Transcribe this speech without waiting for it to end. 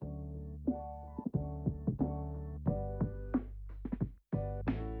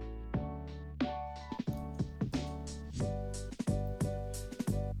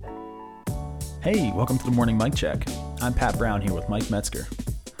Hey, welcome to the Morning Mike Check. I'm Pat Brown here with Mike Metzger.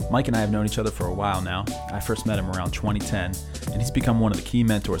 Mike and I have known each other for a while now. I first met him around 2010, and he's become one of the key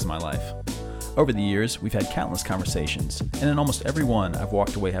mentors in my life. Over the years, we've had countless conversations, and in almost every one, I've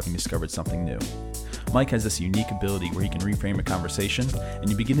walked away having discovered something new. Mike has this unique ability where he can reframe a conversation, and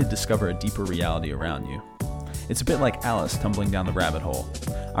you begin to discover a deeper reality around you. It's a bit like Alice tumbling down the rabbit hole.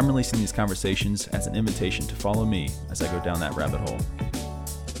 I'm releasing these conversations as an invitation to follow me as I go down that rabbit hole.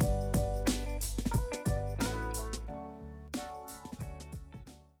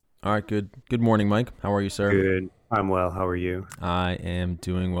 All right, good morning, Mike. How are you, sir? Good. I'm well. How are you? I am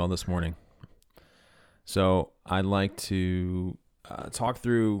doing well this morning. So I'd like to talk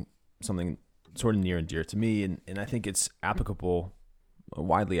through something sort of near and dear to me, and I think it's applicable,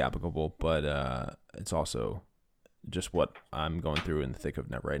 widely applicable, but it's also just what I'm going through in the thick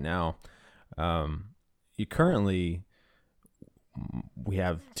of it right now. We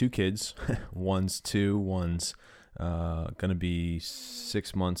have two kids. One's 2, one's going to be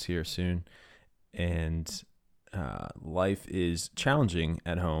 6 months here soon, and life is challenging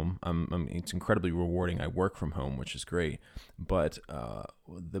at home. It's incredibly rewarding. I work from home, which is great, but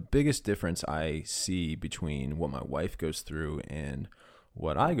the biggest difference I see between what my wife goes through and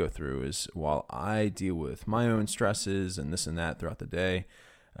what I go through is, while I deal with my own stresses and this and that throughout the day,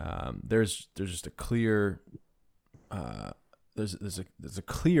 there's just a clear there's a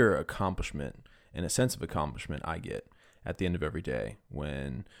clear accomplishment and a sense of accomplishment I get at the end of every day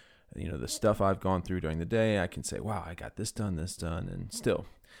when, the stuff I've gone through during the day, I can say, wow, I got this done, and still.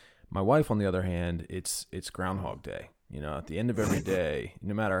 My wife, on the other hand, it's Groundhog Day. At the end of every day,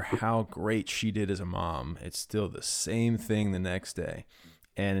 no matter how great she did as a mom, it's still the same thing the next day.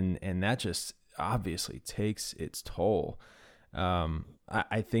 And that just obviously takes its toll.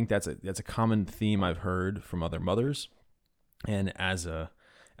 I think that's a common theme I've heard from other mothers. And as a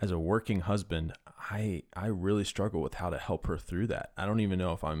working husband, I really struggle with how to help her through that. I don't even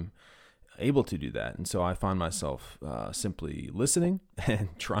know if I'm able to do that. And so I find myself simply listening and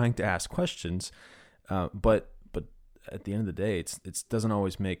trying to ask questions. But at the end of the day, it doesn't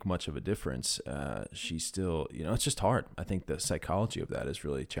always make much of a difference. She's still, it's just hard. I think the psychology of that is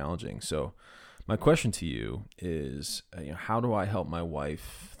really challenging. So my question to you is, how do I help my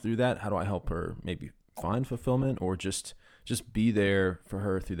wife through that? How do I help her maybe find fulfillment, or just be there for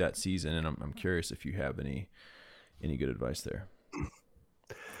her through that season? And I'm curious if you have any good advice there.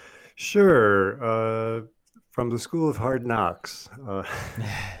 Sure. From the School of Hard Knocks.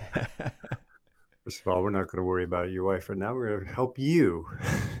 First of all, we're not going to worry about your wife right now. We're going to help you.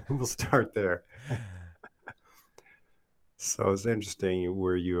 We'll start there. So it's interesting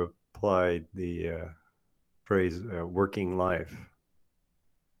where you applied the phrase working life.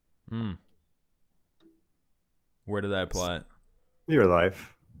 Where did I apply it? Your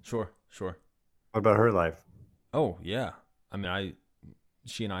life. Sure. What about her life? Oh, yeah. I mean,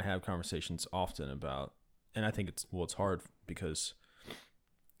 she and I have conversations often about, and I think it's hard because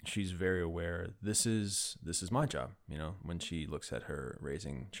she's very aware this is my job. When she looks at her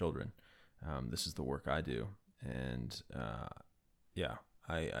raising children, this is the work I do. And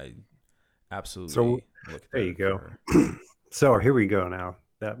I absolutely. So look at there you go. So here we go now.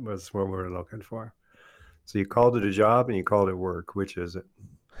 That was what we were looking for. So you called it a job and you called it work. Which is it?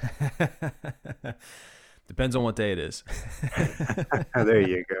 Depends on what day it is. There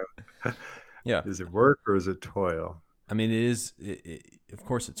you go. Yeah. Is it work or is it toil? I mean, it is. Of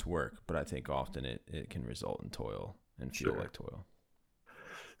course, it's work, but I think often it can result in toil and feel like toil.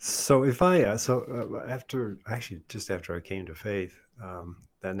 So after I came to faith,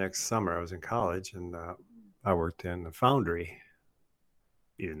 that next summer I was in college and I worked in a foundry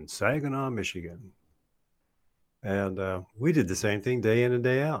in Saginaw, Michigan. And we did the same thing day in and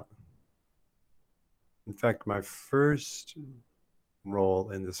day out. In fact, my first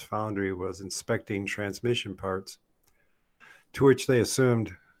role in this foundry was inspecting transmission parts, to which they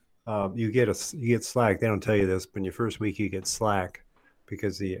assumed you get slack. They don't tell you this, but in your first week you get slack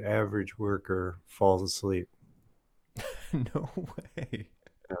because the average worker falls asleep. No way.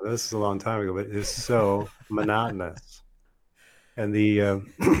 Now, this is a long time ago, but it's so monotonous. And the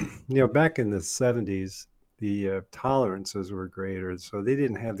back in the 70s, the tolerances were greater, so they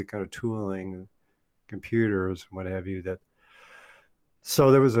didn't have the kind of tooling, computers, what have you.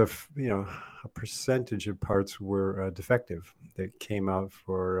 So there was a percentage of parts were defective that came out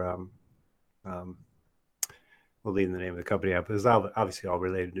for. We'll leave the name of the company out, but it's obviously all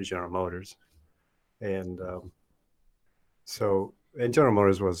related to General Motors, and General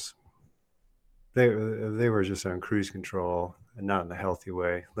Motors was. They were just on cruise control and not in a healthy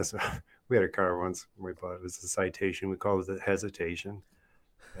way. Listen, we had a car once we bought it. It was a Citation. We called it the Hesitation.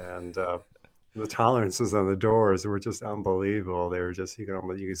 And The tolerances on the doors were just unbelievable. They were just you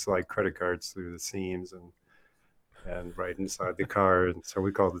could slide credit cards through the seams and right inside the car, and so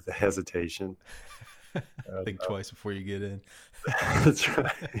we called it the hesitation. And, Think twice before you get in. that's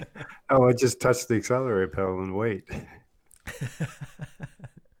right. Oh, I just touched the accelerator pedal and wait.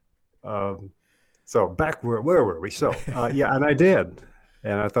 Um, so back where were we? So yeah, and I did,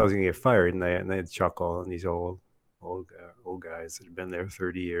 and I thought I was gonna get fired, and they'd chuckle, and these old guys that had been there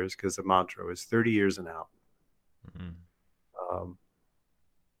 30 years, because the mantra was 30 years and out. Mm. Um,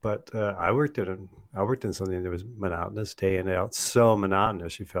 but I worked in something that was monotonous day in and out, so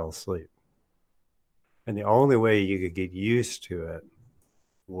monotonous you fell asleep. And the only way you could get used to it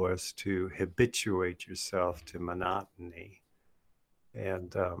was to habituate yourself to monotony.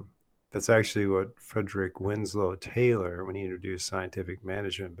 And that's actually what Frederick Winslow Taylor, when he introduced scientific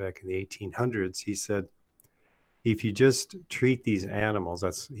management back in the 1800s, he said, if you just treat these animals,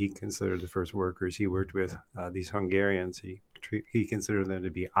 he considered the first workers he worked with, these Hungarians, he considered them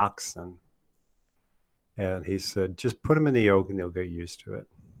to be oxen. And he said, just put them in the yoke and they'll get used to it.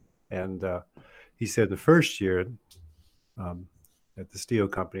 And he said the first year at the steel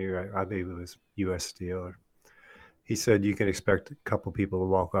company, I believe it was U.S. Steel, he said you can expect a couple people to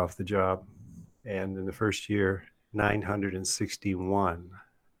walk off the job. And in the first year, 961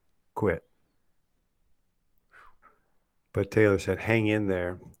 quit. But Taylor said, hang in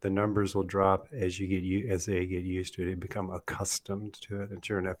there. The numbers will drop as they get used to it. They become accustomed to it. And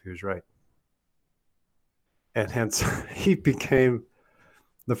sure enough, he was right. And hence, he became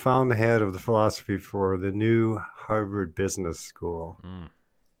the fountainhead of the philosophy for the new Harvard Business School. Mm.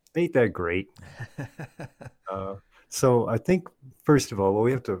 Ain't that great? So I think, first of all, what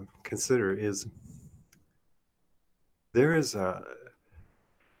we have to consider is there is what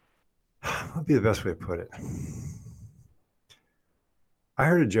would be the best way to put it? I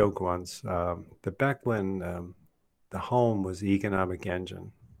heard a joke once that back when the home was the economic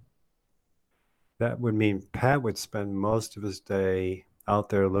engine, that would mean Pat would spend most of his day out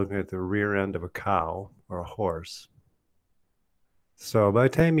there looking at the rear end of a cow or a horse. So by the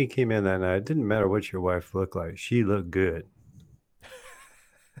time he came in that night, it didn't matter what your wife looked like. She looked good.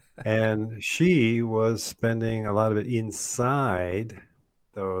 And she was spending a lot of it inside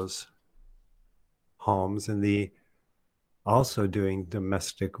those homes and also doing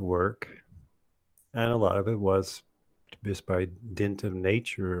domestic work. And a lot of it was just by dint of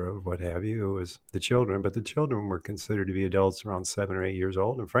nature or what have you. It was the children, but the children were considered to be adults around 7 or 8 years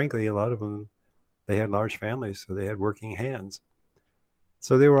old. And frankly, a lot of them, they had large families, so they had working hands.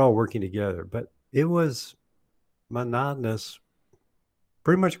 So they were all working together, but it was monotonous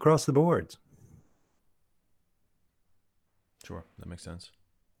pretty much across the boards. Sure, that makes sense.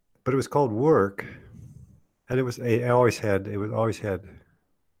 But it was called work, and it was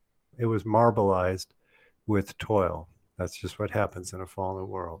marbleized with toil. That's just what happens in a fallen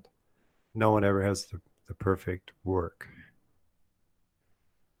world. No one ever has the perfect work.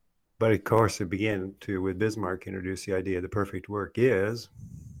 But of course, it began to, with Bismarck, introduce the idea the perfect work is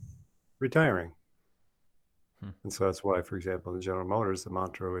retiring. And so that's why, for example, in General Motors, the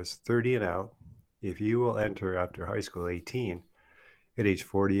mantra is 30 and out. If you will enter after high school 18, at age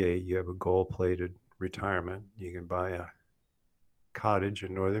 48, you have a gold-plated retirement. You can buy a cottage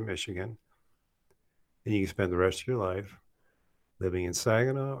in northern Michigan, and you can spend the rest of your life living in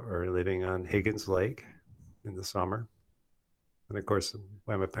Saginaw or living on Higgins Lake in the summer. And of course,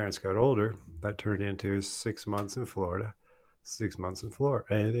 when my parents got older, that turned into 6 months in Florida, 6 months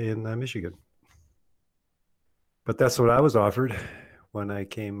in Michigan. But that's what I was offered when I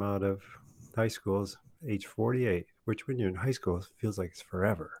came out of high school, age 48, which when you're in high school, it feels like it's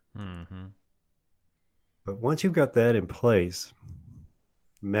forever. Mm-hmm. But once you've got that in place,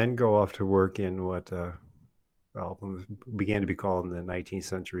 men go off to work in what began to be called in the 19th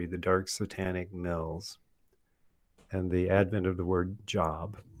century the dark satanic mills, and the advent of the word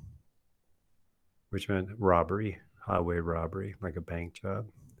job, which meant robbery, highway robbery, like a bank job.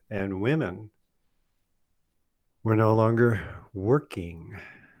 And women were no longer working.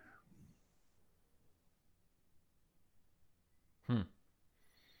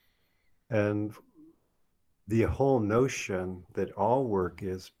 And the whole notion that all work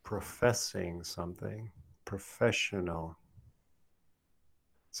is professing something, professional.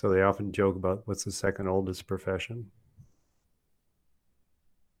 So they often joke about what's the second oldest profession.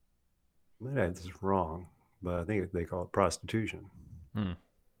 That's wrong, but I think they call it prostitution.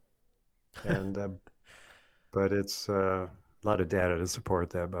 And but it's a lot of data to support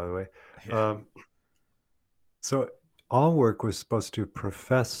that, by the way. Yeah. So all work was supposed to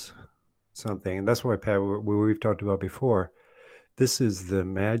profess something, and that's why, Pat, we've talked about before, this is the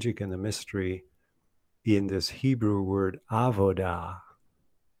magic and the mystery in this Hebrew word avodah,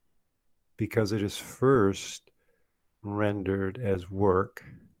 because it is first rendered as work,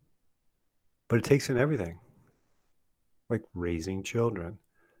 but it takes in everything, like raising children,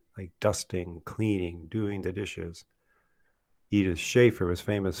 like dusting, cleaning, doing the dishes. Edith Schaefer was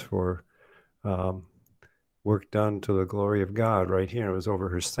famous for um, work done to the glory of God right here. It was over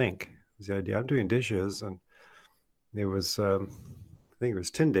her sink. It was the idea, I'm doing dishes, and it was, I think it was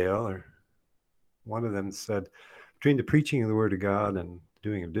Tyndale, or one of them said, between the preaching of the word of God and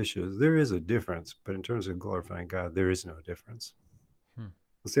doing of dishes, there is a difference, but in terms of glorifying God, there is no difference.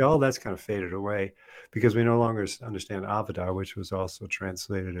 See, all that's kind of faded away because we no longer understand avodah, which was also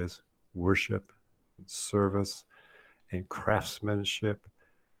translated as worship, and service, and craftsmanship,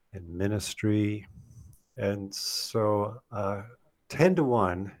 and ministry. And so 10 to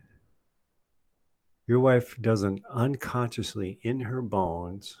 1, your wife doesn't unconsciously, in her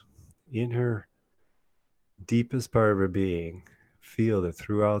bones, in her deepest part of her being, feel that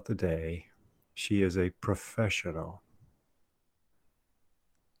throughout the day, she is a professional.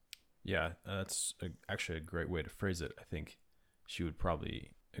 Yeah, that's actually a great way to phrase it. I think she would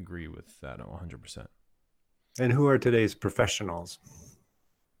probably agree with that 100%. And who are today's professionals?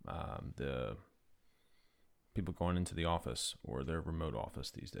 The people going into the office or their remote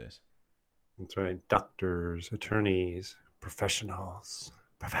office these days. That's right. Doctors, attorneys, professionals.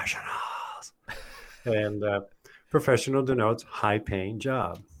 And professional denotes high-paying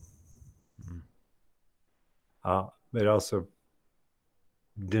job. It also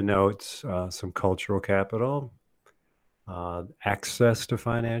denotes some cultural capital, access to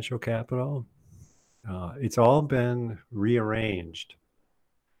financial capital. It's all been rearranged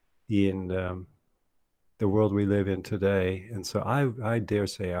in the world we live in today. And so I dare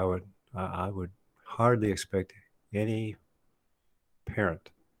say I would hardly expect any parent,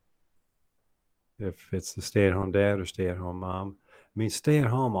 if it's the stay-at-home dad or stay-at-home mom. I mean,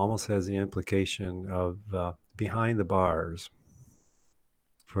 stay-at-home almost has the implication of behind the bars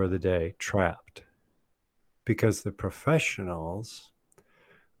for the day, trapped, because the professionals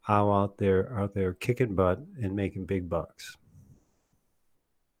are out there kicking butt and making big bucks.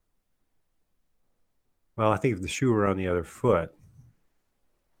 Well, I think if the shoe were on the other foot,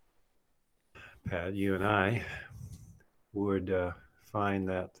 Pat, you and I would find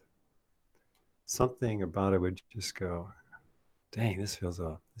that something about it would just go, dang, this feels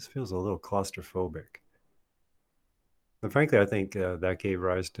a little claustrophobic. And frankly, I think that gave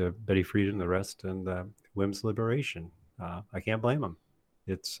rise to Betty Friedan and the rest, and women's liberation. I can't blame them.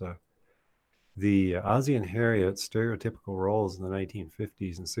 It's the Ozzie and Harriet stereotypical roles in the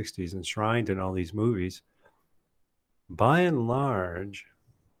 1950s and 60s enshrined in all these movies. By and large,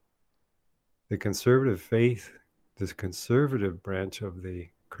 the conservative faith, this conservative branch of the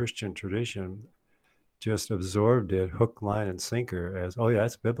Christian tradition, just absorbed it hook, line, and sinker as, oh yeah,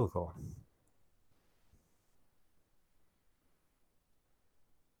 that's biblical.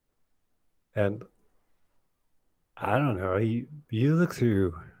 And I don't know, you look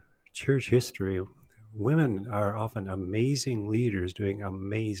through church history, women are often amazing leaders doing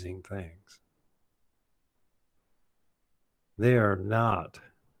amazing things. They are not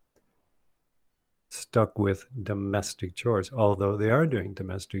stuck with domestic chores, although they are doing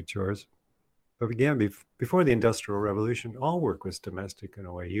domestic chores. But again, before the Industrial Revolution, all work was domestic in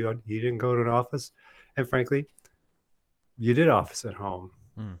a way. You didn't go to an office, and frankly, you did office at home.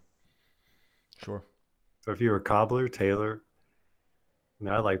 Sure. So if you were a cobbler, tailor, I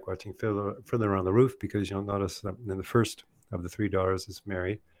mean, I like watching Fiddler on the Roof because you'll notice that in the first of the three daughters is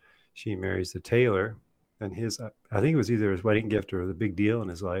married, she marries the tailor, and his, I think it was either his wedding gift or the big deal in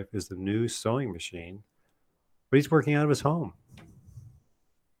his life is the new sewing machine, but he's working out of his home.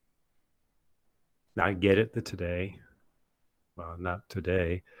 Now, I get it that today, well, not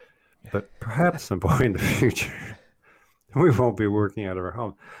today, but perhaps some point in the future, we won't be working out of our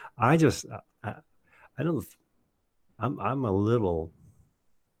home. I don't, I'm a little,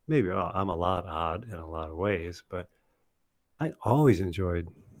 maybe I'm a lot odd in a lot of ways, but I always enjoyed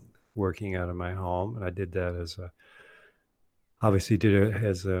working out of my home. And I did that obviously did it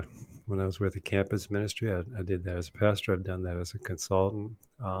as when I was with the campus ministry, I did that as a pastor. I've done that as a consultant.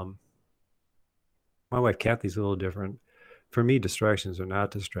 My wife, Kathy's a little different. For me, distractions are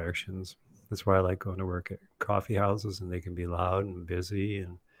not distractions. That's why I like going to work at coffee houses, and they can be loud and busy,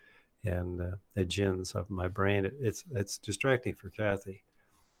 and it gins up my brain. It's distracting for Kathy.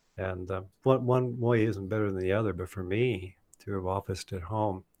 And one way isn't better than the other, but for me to have officed at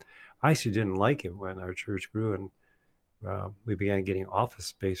home, I actually didn't like it when our church grew and we began getting office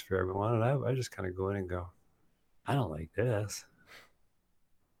space for everyone. And I just kind of go in and go, I don't like this.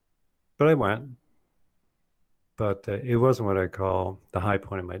 but I went. But it wasn't what I call the high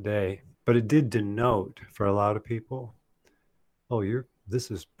point of my day. But it did denote for a lot of people, oh,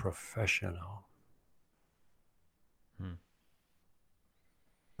 this is professional.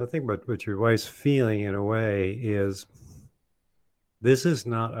 I think what your wife's feeling in a way is this is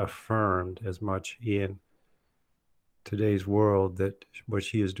not affirmed as much in today's world, that what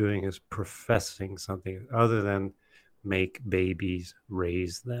she is doing is professing something other than make babies,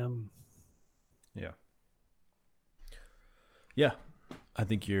 raise them. Yeah. Yeah. I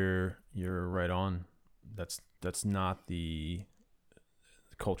think you're right on. That's not the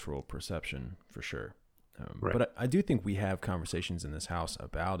cultural perception for sure. Right. But I do think we have conversations in this house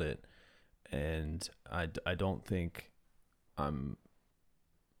about it, and I don't think I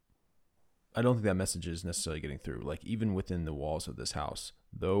don't think that message is necessarily getting through. Like, even within the walls of this house,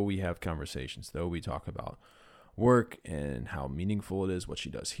 though we have conversations, though we talk about work and how meaningful it is what she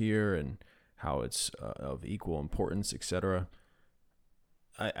does here and how it's of equal importance, etc.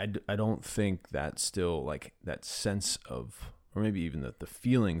 I don't think that still, like, that sense of, or maybe even the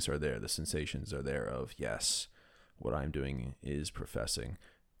feelings are there, the sensations are there of, yes, what I'm doing is professing.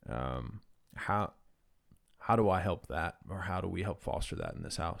 How do I help that, or how do we help foster that in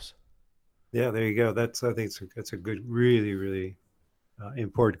this house? Yeah, there you go. I think it's a good, really, really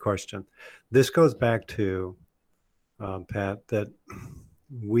important question. This goes back to Pat, that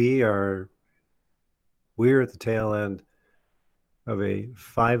we're at the tail end of a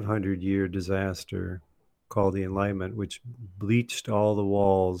 500-year disaster called the Enlightenment, which bleached all the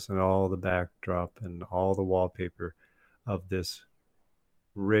walls and all the backdrop and all the wallpaper of this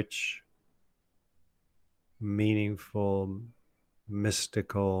rich, meaningful,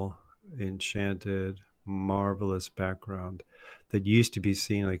 mystical, enchanted, marvelous background that used to be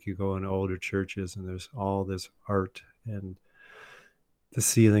seen. Like, you go in older churches and there's all this art, and the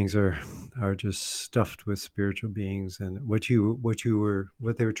ceilings are just stuffed with spiritual beings. And what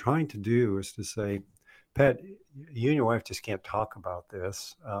they were trying to do is to say, Pat, you and your wife just can't talk about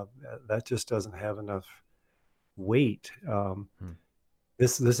this. That just doesn't have enough weight.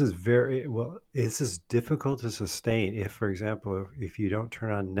 This is this is difficult to sustain. If, for example, if you don't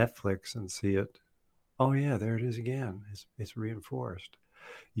turn on Netflix and see it, oh yeah, there it is again. It's reinforced.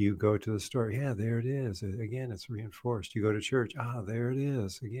 You go to the store, yeah, there it is again. It's reinforced. You go to church, there it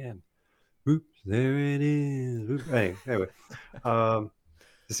is again. Oops, there it is. Oops. Anyway,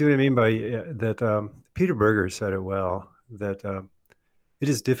 you see what I mean by that? Peter Berger said it well, that it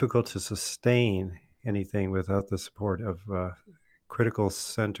is difficult to sustain anything without the support of critical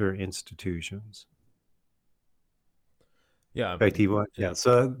center institutions. Yeah. In fact, he went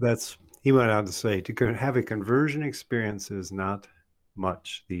on to say, to have a conversion experience is not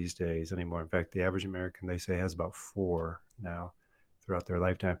much these days anymore. In fact, the average American, they say, has about 4 now throughout their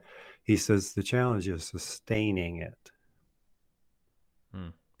lifetime. He says the challenge is sustaining it.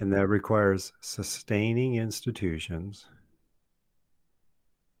 And that requires sustaining institutions,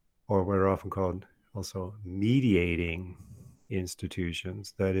 or what are often called also mediating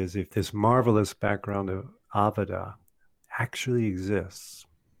institutions. That is, if this marvelous background of Avada actually exists,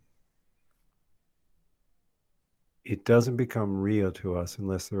 it doesn't become real to us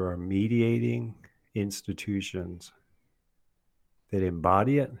unless there are mediating institutions that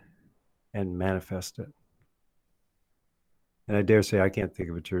embody it and manifest it. And I dare say I can't think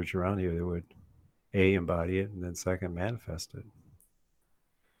of a church around here that would, A, embody it, and then second, manifest it.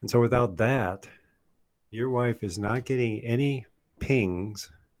 And so without that, your wife is not getting any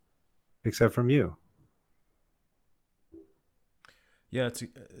pings except from you. Yeah,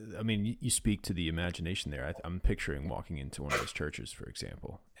 I mean, you speak to the imagination there. I'm picturing walking into one of those churches, for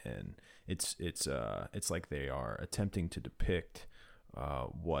example, and it's like they are attempting to depict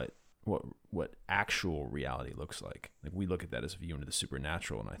what actual reality looks like. Like, we look at that as a view into the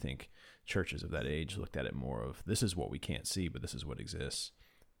supernatural, and I think churches of that age looked at it more of, this is what we can't see, but this is what exists.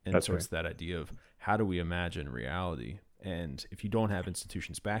 And That's so right. It's that idea of, how do we imagine reality? And if you don't have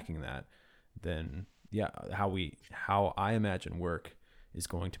institutions backing that, then how I imagine work is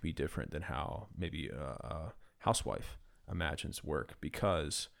going to be different than how maybe a housewife imagines work,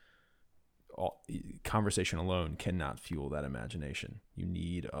 because conversation alone cannot fuel that imagination. You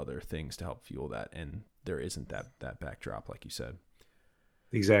need other things to help fuel that, and there isn't that backdrop, like you said.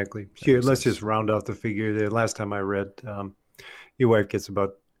 Exactly. Here, let's just round out the figure. The last time I read, your wife gets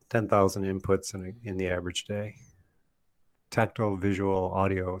about 10,000 inputs in the average day. Tactile, visual,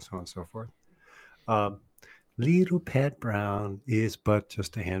 audio, so on and so forth. Little Pat Brown is but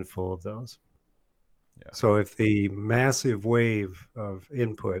just a handful of those. Yeah. So if the massive wave of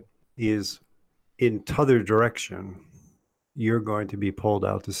input is in t'other direction, you're going to be pulled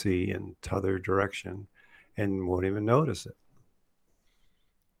out to sea in t'other direction and won't even notice it.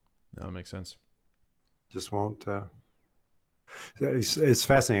 No, that makes sense. Just won't. It's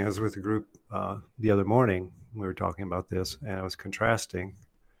fascinating. I was with a group the other morning. We were talking about this, and I was contrasting.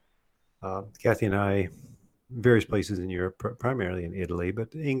 Kathy and I, various places in Europe, primarily in Italy,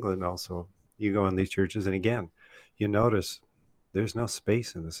 but England also. You go in these churches, and again, you notice there's no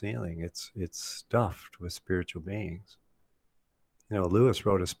space in the ceiling. It's stuffed with spiritual beings. Lewis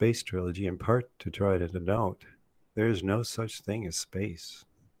wrote a space trilogy in part to try to denote there's no such thing as space.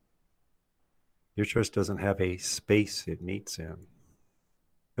 Your church doesn't have a space it meets in.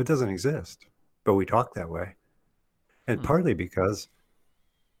 It doesn't exist, but we talk that way. And partly because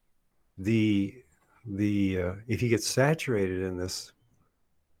the if you get saturated in this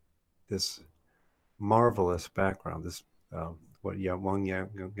marvelous background, this what one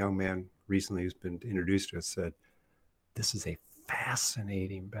young man recently who's been introduced to us said, this is a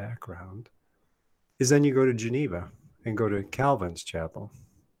fascinating background, is then you go to Geneva and go to Calvin's chapel.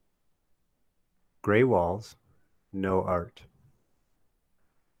 Gray walls, no art.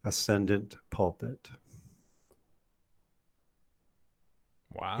 Ascendant pulpit.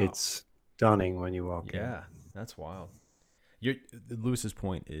 Wow. It's stunning when you walk in. Yeah, that's wild. Lewis's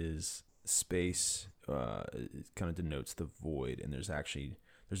point is space it kind of denotes the void, and there's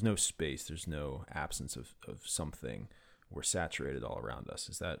no space, there's no absence of something. We're saturated all around us.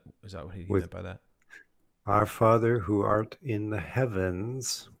 Is that what he meant by that? Our Father who art in the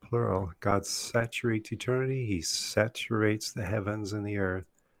heavens, plural. God saturates eternity. He saturates the heavens and the earth.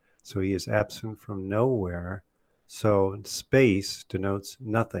 So he is absent from nowhere. So space denotes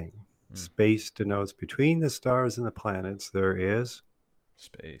nothing. Space denotes between the stars and the planets, there is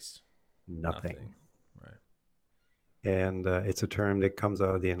space. Nothing. Right. And it's a term that comes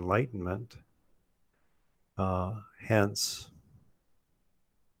out of the Enlightenment. Hence,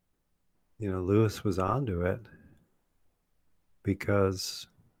 Lewis was onto it, because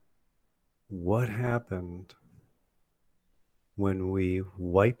what happened when we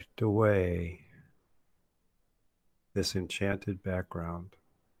wiped away this enchanted background,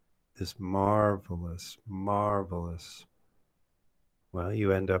 this marvelous, marvelous, well,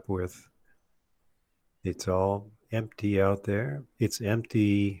 you end up with, it's all empty out there. It's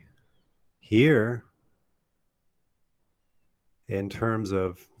empty here in terms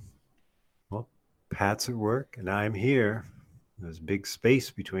of, well, Pat's at work and I'm here. There's big space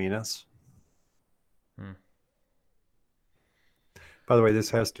between us. By the way, this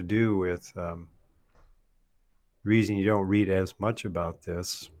has to do with reason you don't read as much about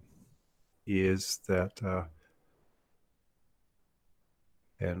this is that,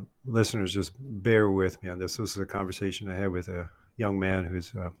 and listeners, just bear with me on this. This is a conversation I had with a young man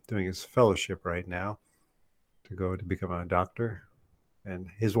who's doing his fellowship right now to become a doctor. And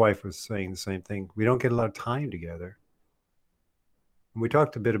his wife was saying the same thing. We don't get a lot of time together. And we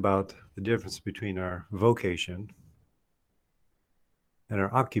talked a bit about the difference between our vocation and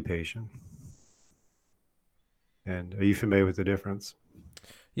our occupation. And are you familiar with the difference?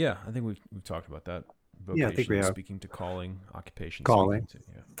 Yeah, I think we've talked about that. Vocation, I think we have. Speaking to calling, occupation. Calling.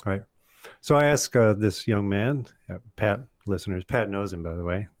 Right. So I asked this young man, Pat, listeners, Pat knows him, by the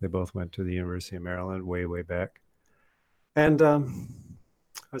way. They both went to the University of Maryland way, way back. And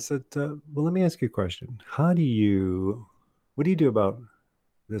I said, well, let me ask you a question. What do you do about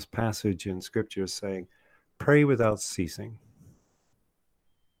this passage in Scripture saying, pray without ceasing?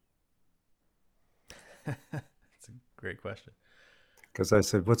 That's a great question. Because I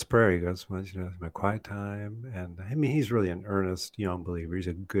said, what's prayer? He goes, well, my quiet time. And I mean, he's really an earnest young believer. He's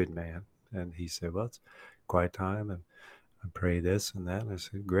a good man. And he said, well, it's quiet time, and I pray this and that. And I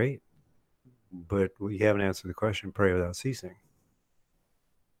said, great. But we haven't answered the question, pray without ceasing.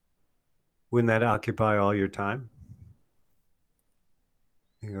 Wouldn't that occupy all your time?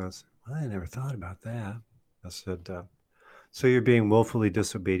 He goes, well, I never thought about that. I said, so you're being willfully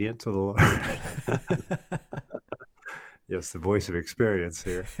disobedient to the Lord? Yes, the voice of experience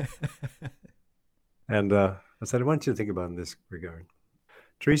here. And I said, I want you to think about in this regard.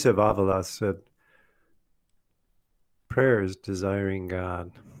 Teresa of Avila said, prayer is desiring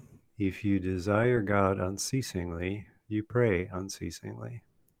God. If you desire God unceasingly, you pray unceasingly.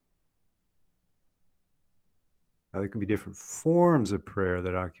 Now, there can be different forms of prayer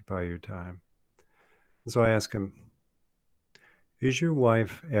that occupy your time. And so I asked him, is your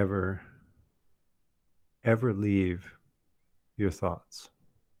wife ever leave your thoughts?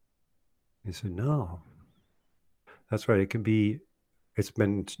 He said, no. That's right. It's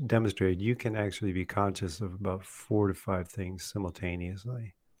been demonstrated. You can actually be conscious of about 4 to 5 things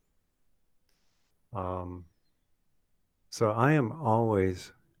simultaneously. So I am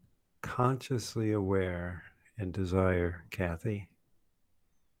always consciously aware and desire Kathy.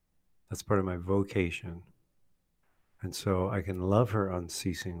 That's part of my vocation. And so I can love her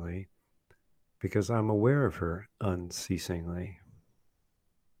unceasingly because I'm aware of her unceasingly.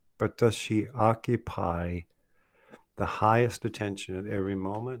 But does she occupy the highest attention at every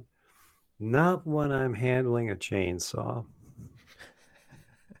moment? Not when I'm handling a chainsaw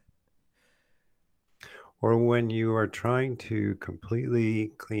or when you are trying to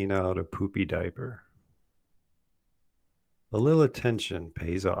completely clean out a poopy diaper. A little attention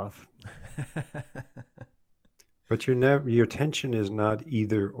pays off. But your attention is not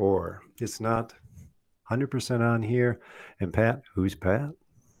either or. It's not 100% on here. And Pat, who's Pat?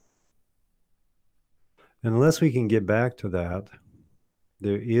 Unless we can get back to that,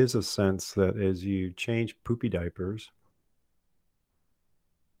 there is a sense that as you change poopy diapers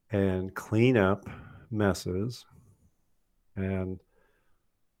and clean up messes and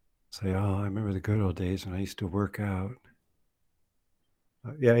say, oh, I remember the good old days when I used to work out.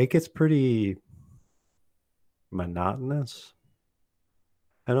 Yeah, it gets pretty monotonous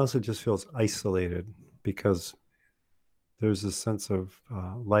and also just feels isolated because there's a sense of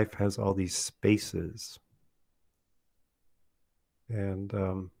life has all these spaces and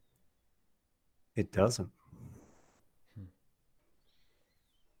it doesn't.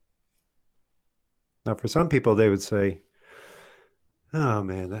 Now, for some people, they would say, oh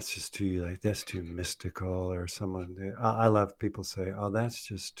man, that's just too that's too mystical, or someone. I love people say, oh, that's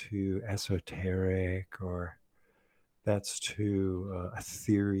just too esoteric, or that's too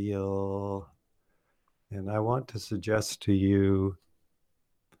ethereal. And I want to suggest to you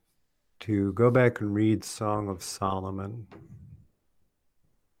to go back and read Song of Solomon,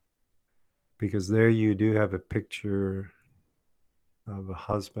 because there you do have a picture of a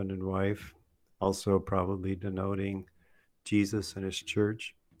husband and wife, also probably denoting Jesus and his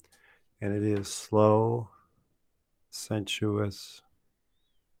church. And it is slow, sensuous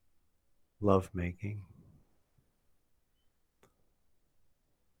lovemaking.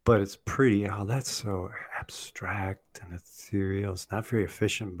 But it's pretty. Oh, that's so abstract and ethereal. It's not very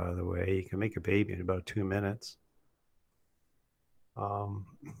efficient, by the way. You can make a baby in about 2 minutes.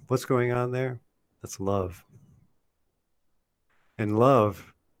 What's going on there? That's love. And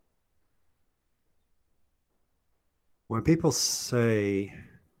love, when people say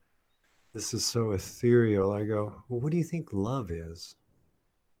this is so ethereal, I go, well, what do you think love is?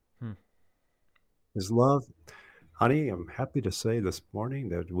 Is love, honey, I'm happy to say this morning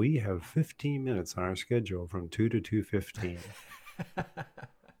that we have 15 minutes on our schedule from 2 to 2:15.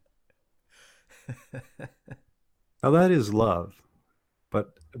 Now that is love,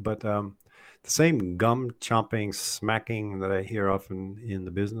 but the same gum chomping, smacking that I hear often in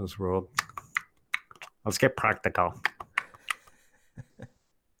the business world. Let's get practical.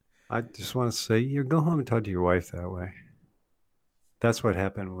 I just want to say, you go home and talk to your wife that way. That's what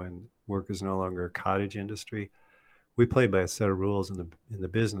happened when work is no longer a cottage industry. We play by a set of rules in the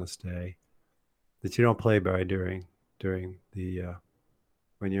business day that you don't play by during the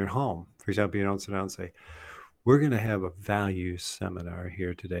when you're at home. For example, you don't sit down and say, we're going to have a value seminar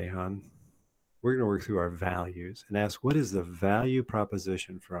here today, hon. We're going to work through our values and ask, what is the value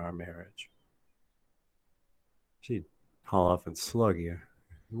proposition for our marriage? She'd haul off and slug you.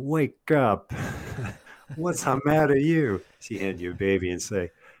 Wake up. What's the matter you? She hand you a baby and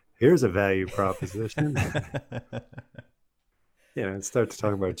say, here's a value proposition. And start to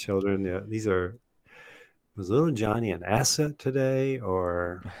talk about children. Was little Johnny an asset today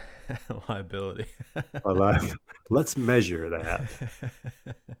or liability? Let's measure that.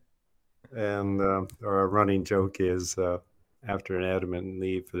 And our running joke is after an Adam and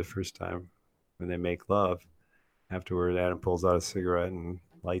Eve for the first time when they make love, afterward Adam pulls out a cigarette and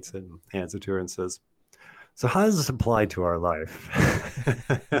lights it and hands it to her and says, so how does this apply to our life?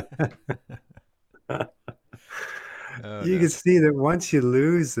 You can see that once you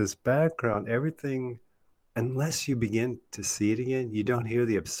lose this background, everything, unless you begin to see it again, you don't hear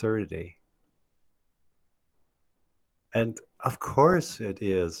the absurdity. And of course it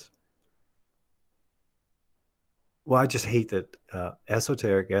is. Well, I just hate that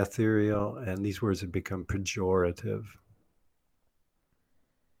esoteric, ethereal, and these words have become pejorative.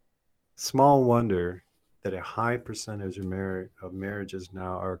 Small wonder that a high percentage of marriages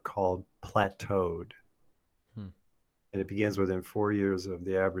now are called plateaued. And it begins within 4 years of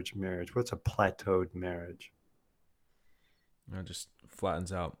the average marriage. What's a plateaued marriage? It just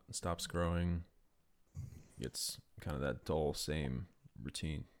flattens out, stops growing. It's kind of that dull, same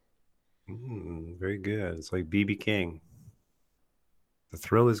routine. Very good. It's like B.B. King. The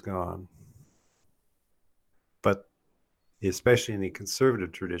thrill is gone. But especially in the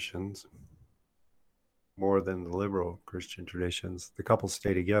conservative traditions, more than the liberal Christian traditions, the couples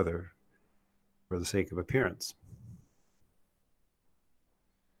stay together for the sake of appearance.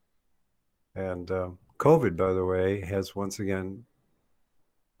 And COVID, by the way, has once again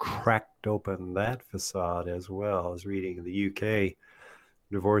cracked open that facade as well. I was reading in the UK,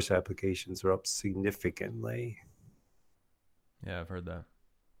 divorce applications are up significantly. Yeah, I've heard that.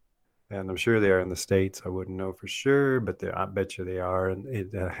 And I'm sure they are in the States. I wouldn't know for sure, but I bet you they are. And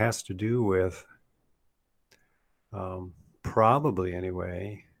it has to do with, probably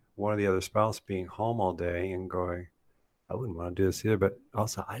anyway, one of the other spouse being home all day and going, I wouldn't want to do this either. But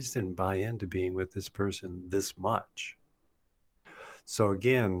also, I just didn't buy into being with this person this much. So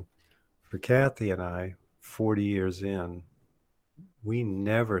again, for Kathy and I, 40 years in, we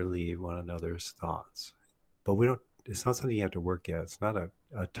never leave one another's thoughts. But we don't, it's not something you have to work at. It's not a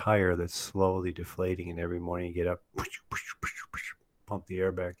tire that's slowly deflating, and every morning you get up, pump the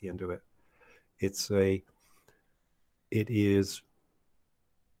air back into it. It is,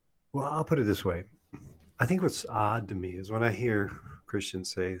 well, I'll put it this way. I think what's odd to me is when I hear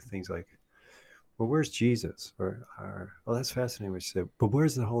Christians say things like, well, where's Jesus? Or oh, that's fascinating what you said, but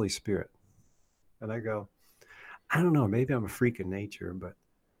where's the Holy Spirit? And I go, I don't know, maybe I'm a freak of nature, but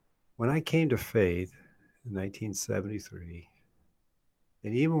when I came to faith in 1973,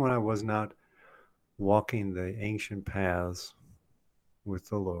 and even when I was not walking the ancient paths with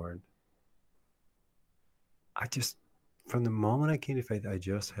the Lord, from the moment I came to faith, I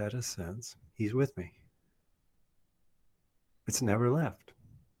just had a sense He's with me. It's never left.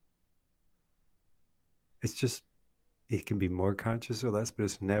 It's just, it can be more conscious or less, but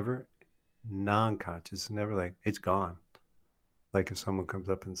it's never non-conscious. It's never like, it's gone. Like if someone comes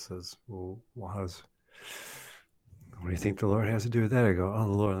up and says, well, what do you think the Lord has to do with that? I go, oh,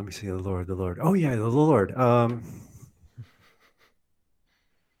 the Lord, let me see the Lord. Oh yeah, the Lord.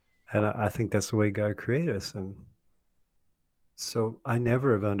 And I think that's the way God created us. And so I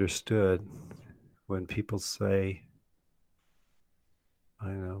never have understood when people say, I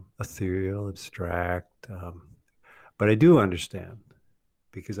don't know, ethereal, abstract. But I do understand,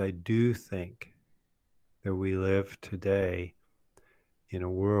 because I do think that we live today in a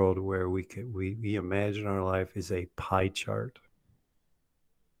world where we imagine our life is a pie chart.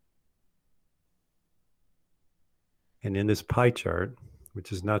 And in this pie chart,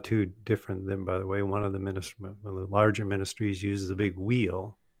 which is not too different than, by the way, one of the larger ministries uses a big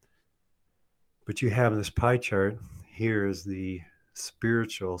wheel. But you have this pie chart. Here is the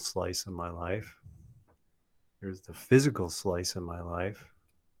spiritual slice of my life. Here's the physical slice of my life.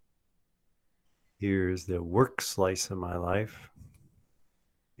 Here's the work slice of my life.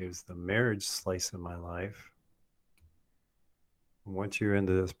 Here's the marriage slice of my life. And once you're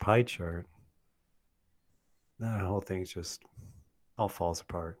into this pie chart, the whole thing's just all falls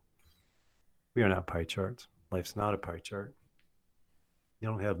apart. We are not pie charts. Life's not a pie chart. You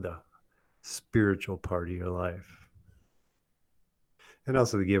don't have the spiritual part of your life. And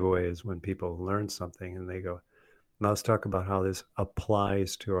also the giveaway is when people learn something and they go, now let's talk about how this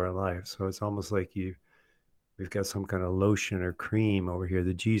applies to our life. So it's almost like we've got some kind of lotion or cream over here,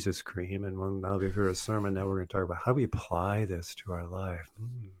 the Jesus cream. And now we've heard a sermon, now we're going to talk about how do we apply this to our life.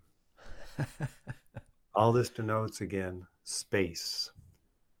 All this denotes, again, space.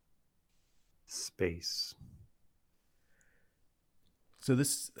 So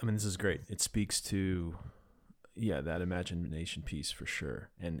this is great. It speaks to, that imagination piece for sure.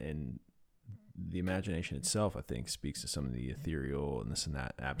 And the imagination itself, I think, speaks to some of the ethereal and this and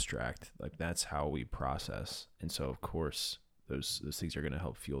that abstract. Like that's how we process. And so, of course, those things are going to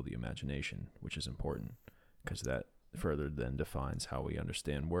help fuel the imagination, which is important because that further then defines how we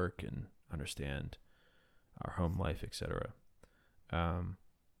understand work and understand our home life, etc.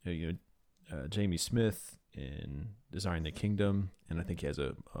 Jamie Smith in Desiring the Kingdom, and I think he has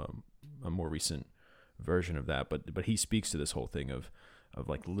a more recent version of that, but he speaks to this whole thing of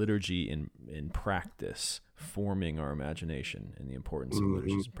like liturgy in practice, forming our imagination and the importance of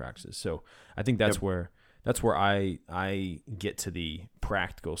liturgies and practices. So I think that's where I get to the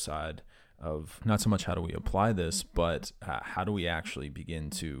practical side of not so much how do we apply this, but how do we actually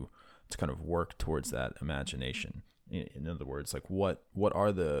begin to kind of work towards that imagination. In other words, like what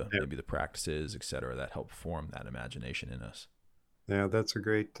are maybe the practices, et cetera, that help form that imagination in us? Yeah, that's a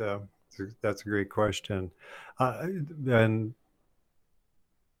great question. And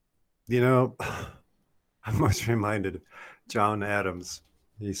I'm most reminded of John Adams.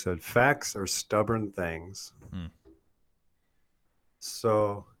 He said, facts are stubborn things.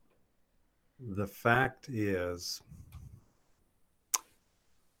 So the fact is,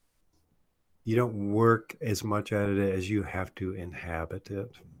 you don't work as much at it as you have to inhabit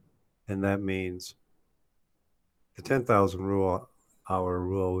it. And that means the 10,000 hour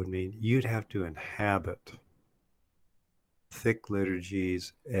rule would mean you'd have to inhabit thick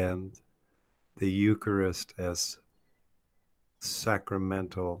liturgies and the Eucharist as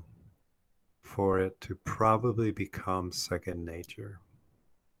sacramental for it to probably become second nature.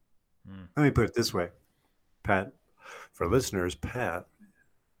 Let me put it this way, Pat. For listeners, Pat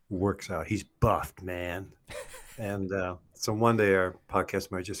works out. He's buffed, man. And so one day our podcast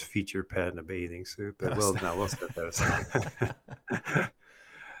might just feature Pat in a bathing suit, but we'll set that aside.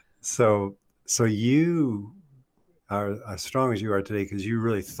 So you are as strong as you are today because you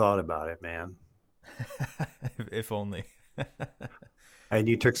really thought about it, man. If only. And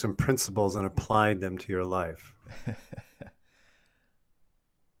you took some principles and applied them to your life.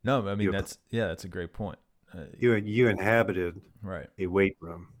 No, I mean, that's a great point. You inhabited right. a weight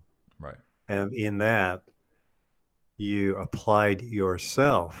room. Right. And in that, you applied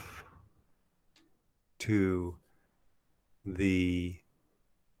yourself to the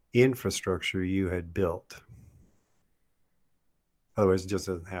infrastructure you had built. Otherwise, it just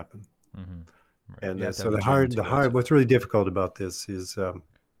doesn't happen. Mm-hmm. Right. And so the hard, what's really difficult about this is,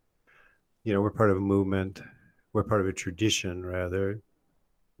 we're part of a movement, we're part of a tradition, rather,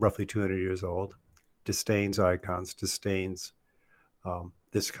 roughly 200 years old, disdains icons, disdains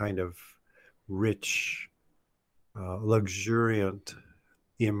this kind of rich, luxuriant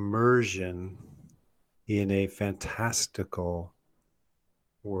immersion in a fantastical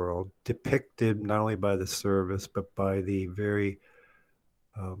world, depicted not only by the service, but by the very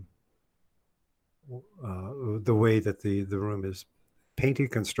the way that the room is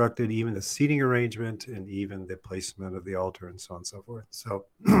painted, constructed, even the seating arrangement, and even the placement of the altar, and so on and so forth. So,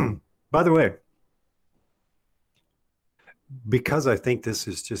 by the way, because I think this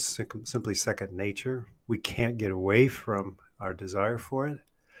is just simply second nature, we can't get away from our desire for it,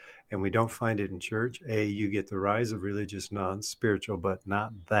 and we don't find it in church. You get the rise of religious non-spiritual, but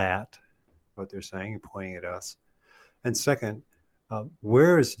not that, what they're saying, pointing at us. And second,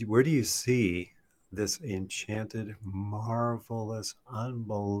 where do you see this enchanted, marvelous,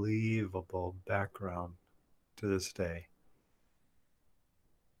 unbelievable background to this day?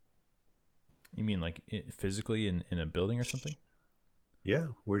 You mean like physically in a building or something? Yeah,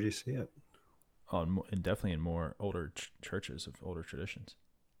 where do you see it? Oh, and definitely in more older churches of older traditions.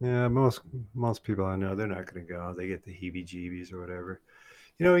 Yeah, most people I know, they're not going to go. They get the heebie-jeebies or whatever.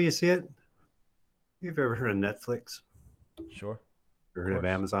 You know where you see it? You've ever heard of Netflix? Sure. Heard of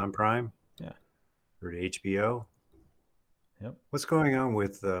Amazon Prime? Yeah. Heard of HBO? Yep. What's going on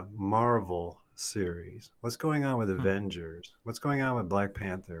with the Marvel series? What's going on with Avengers? What's going on with Black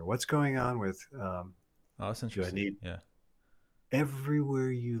Panther? What's going on with that's interesting. Yeah.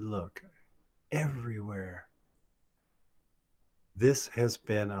 Everywhere you look, everywhere. This has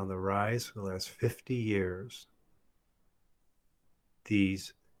been on the rise for the last 50 years.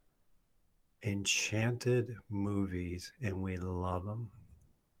 These enchanted movies, and we love them.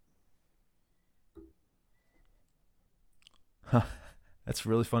 That's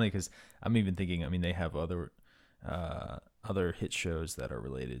really funny because I'm even thinking, I mean, they have other hit shows that are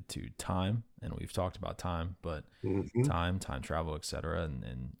related to time, and we've talked about time, but time travel, etc.,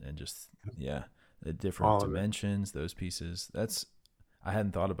 and just the different dimensions, those pieces. I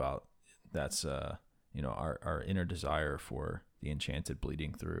hadn't thought about. That's our inner desire for the enchanted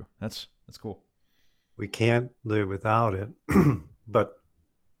bleeding through. That's cool. We can't live without it, but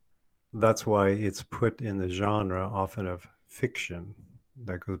that's why it's put in the genre often of fiction.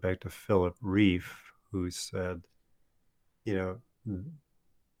 That goes back to Philip Reef, who said, the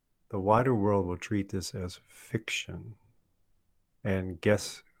wider world will treat this as fiction. And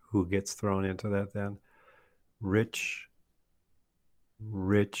guess who gets thrown into that then? Rich,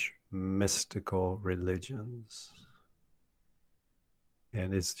 mystical religions.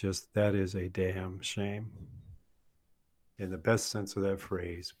 And it's just, that is a damn shame, in the best sense of that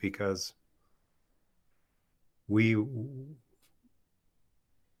phrase, because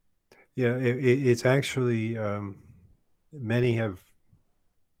it's actually, many have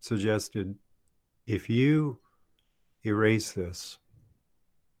suggested, if you erase this,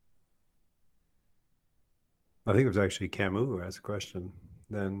 I think it was actually Camus who asked the question,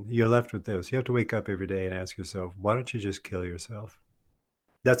 then you're left with this. You have to wake up every day and ask yourself, why don't you just kill yourself?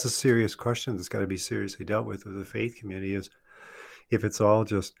 That's a serious question that's got to be seriously dealt with the faith community. Is if it's all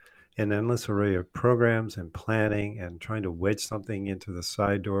just an endless array of programs and planning and trying to wedge something into the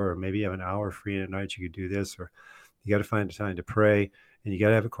side door, or maybe you have an hour free in a night, you could do this, or You got to find time to pray, and you got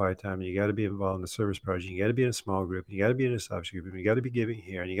to have a quiet time, and you got to be involved in the service project. You got to be in a small group, and you got to be in a subject group, and you got to be giving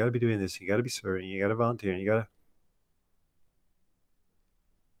here, and you got to be doing this. You got to be serving, you got to volunteer, and you got to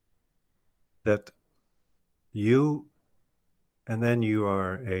that you. And then you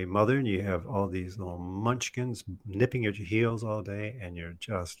are a mother, and you have all these little munchkins nipping at your heels all day, and you're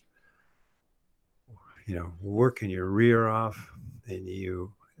just, working your rear off,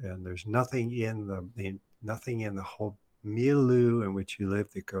 and there's nothing in the whole milieu in which you live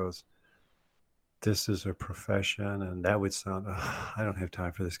that goes, this is a profession, and that would sound, I don't have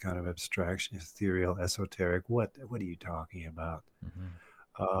time for this kind of abstraction, ethereal, esoteric. What are you talking about?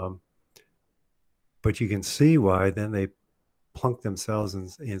 But you can see why then they plunk themselves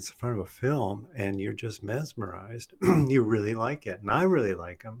in front of a film, and you're just mesmerized. You really like it, and I really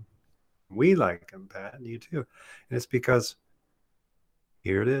like them. We like them, Pat, and you too. And it's because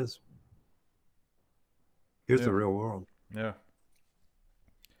here it is. Here's the real world. Yeah.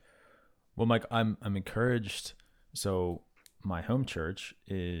 Well, Mike, I'm encouraged. So my home church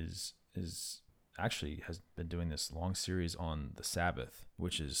is actually has been doing this long series on the Sabbath,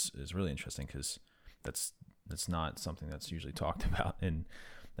 which is really interesting because that's not something that's usually talked about in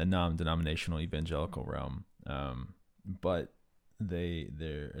the non-denominational evangelical realm. But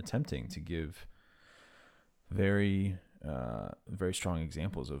they're attempting to give very strong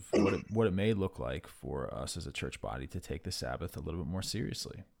examples of what it may look like for us as a church body to take the Sabbath a little bit more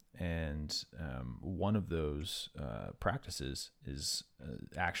seriously. And one of those practices is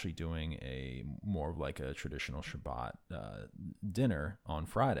actually doing a more of like a traditional Shabbat dinner on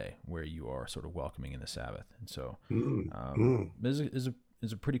Friday, where you are sort of welcoming in the Sabbath. And so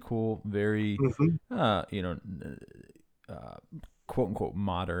is a pretty cool, very quote unquote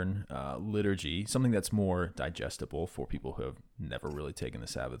modern liturgy, something that's more digestible for people who have never really taken the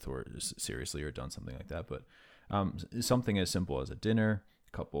Sabbath or seriously or done something like that. But something as simple as a dinner,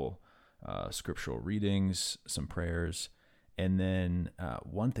 a couple scriptural readings, some prayers, and then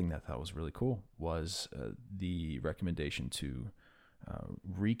one thing that I thought was really cool was the recommendation to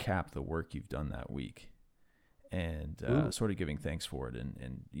recap the work you've done that week. And sort of giving thanks for it,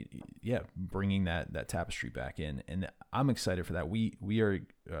 and bringing that tapestry back in, and I'm excited for that. We are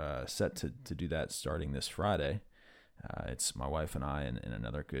set to do that starting this Friday. It's my wife and I and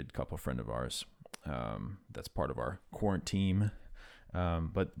another good couple friend of ours. That's part of our quarantine.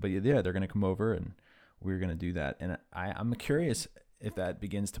 But they're going to come over and we're going to do that. And I'm curious if that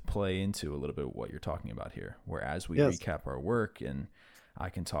begins to play into a little bit of what you're talking about here, where as we recap our work, and I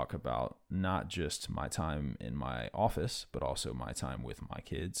can talk about not just my time in my office, but also my time with my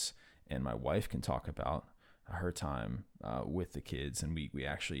kids, and my wife can talk about her time with the kids, and we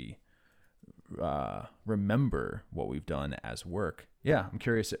actually remember what we've done as work. Yeah, I'm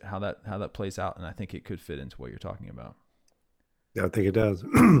curious how that plays out, and I think it could fit into what you're talking about. Yeah, I think it does.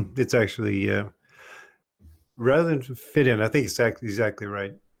 It's actually rather than fit in, I think exactly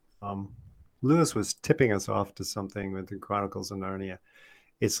right. Lewis was tipping us off to something with the Chronicles of Narnia.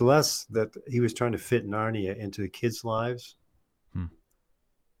 It's less that he was trying to fit Narnia into the kids' lives.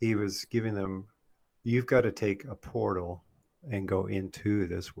 He was giving them, you've got to take a portal and go into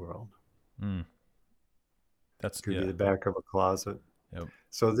this world. That's could be the back of a closet. Yep.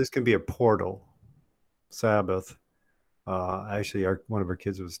 So this can be a portal. Sabbath. Actually, one of our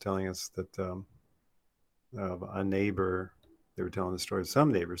kids was telling us that a neighbor, they were telling the story of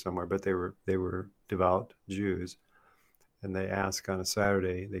some neighbor somewhere, but they were devout Jews, and they asked on a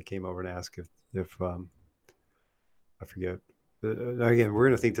Saturday, they came over and asked if I forget. Again, we're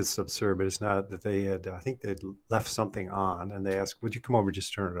going to think this is absurd, but it's not, that they had, I think they'd left something on, and they asked, would you come over and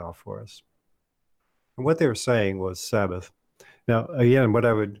just turn it off for us? And what they were saying was Sabbath. Now, again,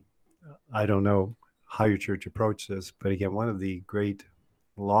 I don't know how your church approached this, but again, one of the great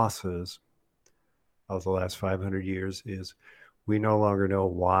losses of the last 500 years is we no longer know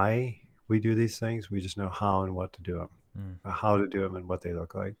why we do these things. We just know how and what to do them, how to do them and what they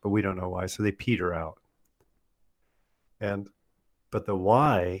look like, but we don't know why. So they peter out. But the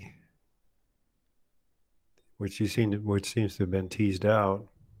why, which seems to have been teased out,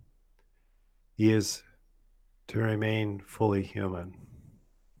 is to remain fully human.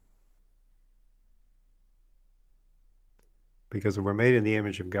 Because we're made in the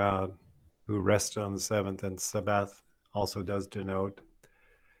image of God, who rested on the seventh, and Sabbath also does denote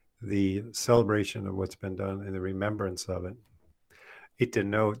the celebration of what's been done and the remembrance of it. It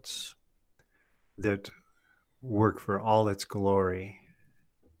denotes that work for all its glory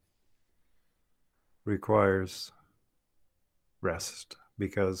requires rest,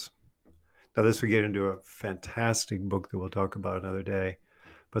 because now this we get into a fantastic book that we'll talk about another day,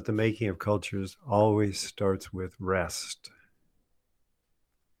 But the making of cultures always starts with rest.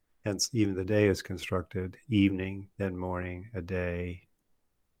 Hence, even the day is constructed evening, then morning, a day.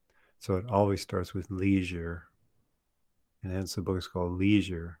 So it always starts with leisure. And hence the book is called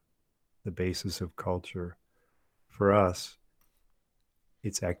Leisure, the basis of culture. For us,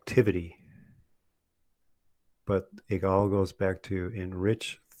 it's activity. But it all goes back to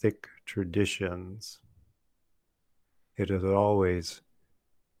enrich thick traditions. It is always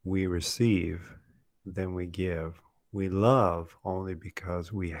we receive, then we give. We love only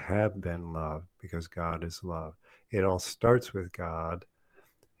because we have been loved, because God is love. It all starts with God.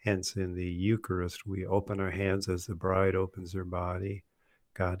 Hence, in the Eucharist, we open our hands as the bride opens her body.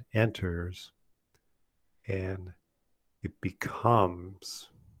 God enters, and it becomes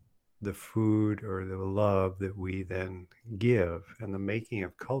the food or the love that we then give. And the making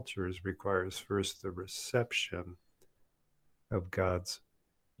of cultures requires first the reception of God's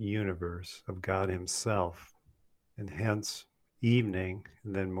universe, of God himself, and hence evening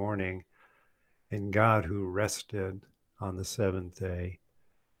and then morning, and God who rested on the seventh day.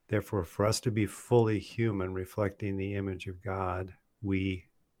 Therefore, for us to be fully human, reflecting the image of God, we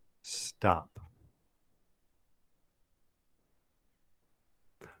stop.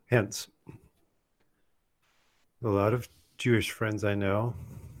 Hence, a lot of Jewish friends I know,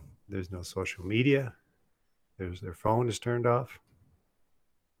 there's no social media, their phone is turned off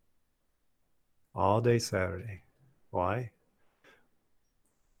all day Saturday. Why?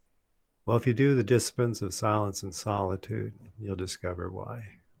 Well, if you do the disciplines of silence and solitude, you'll discover why.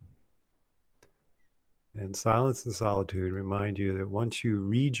 And silence and solitude remind you that once you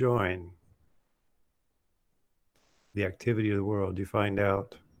rejoin the activity of the world, you find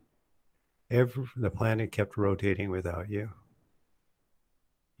out the planet kept rotating without you.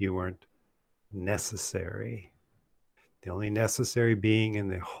 You weren't necessary. The only necessary being in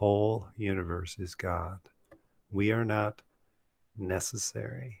the whole universe is God. We are not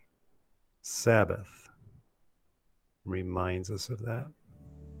necessary. Sabbath reminds us of that.